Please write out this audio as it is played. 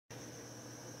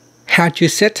how to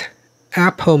set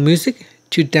Apple Music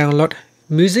to download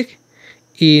music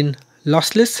in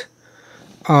lossless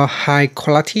or high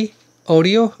quality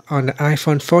audio on the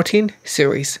iPhone 14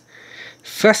 series.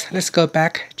 First, let's go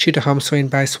back to the home screen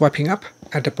by swiping up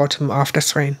at the bottom of the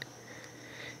screen.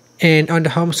 And on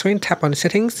the home screen, tap on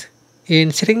Settings.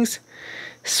 In Settings,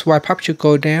 swipe up to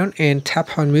go down and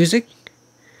tap on Music.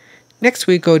 Next,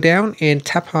 we go down and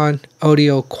tap on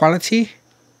Audio Quality.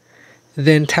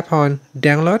 Then tap on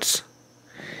Downloads.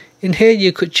 In here,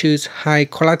 you could choose High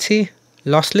Quality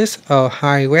Lossless or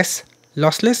High Res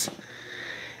Lossless.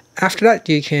 After that,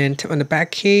 you can tap on the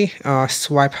back key or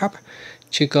swipe up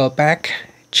to go back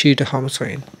to the home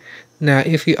screen. Now,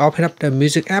 if you open up the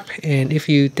music app and if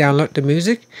you download the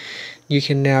music, you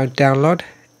can now download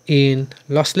in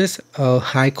lossless or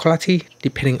high quality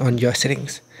depending on your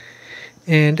settings.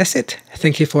 And that's it.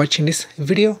 Thank you for watching this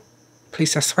video.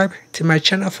 Please subscribe to my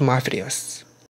channel for more videos.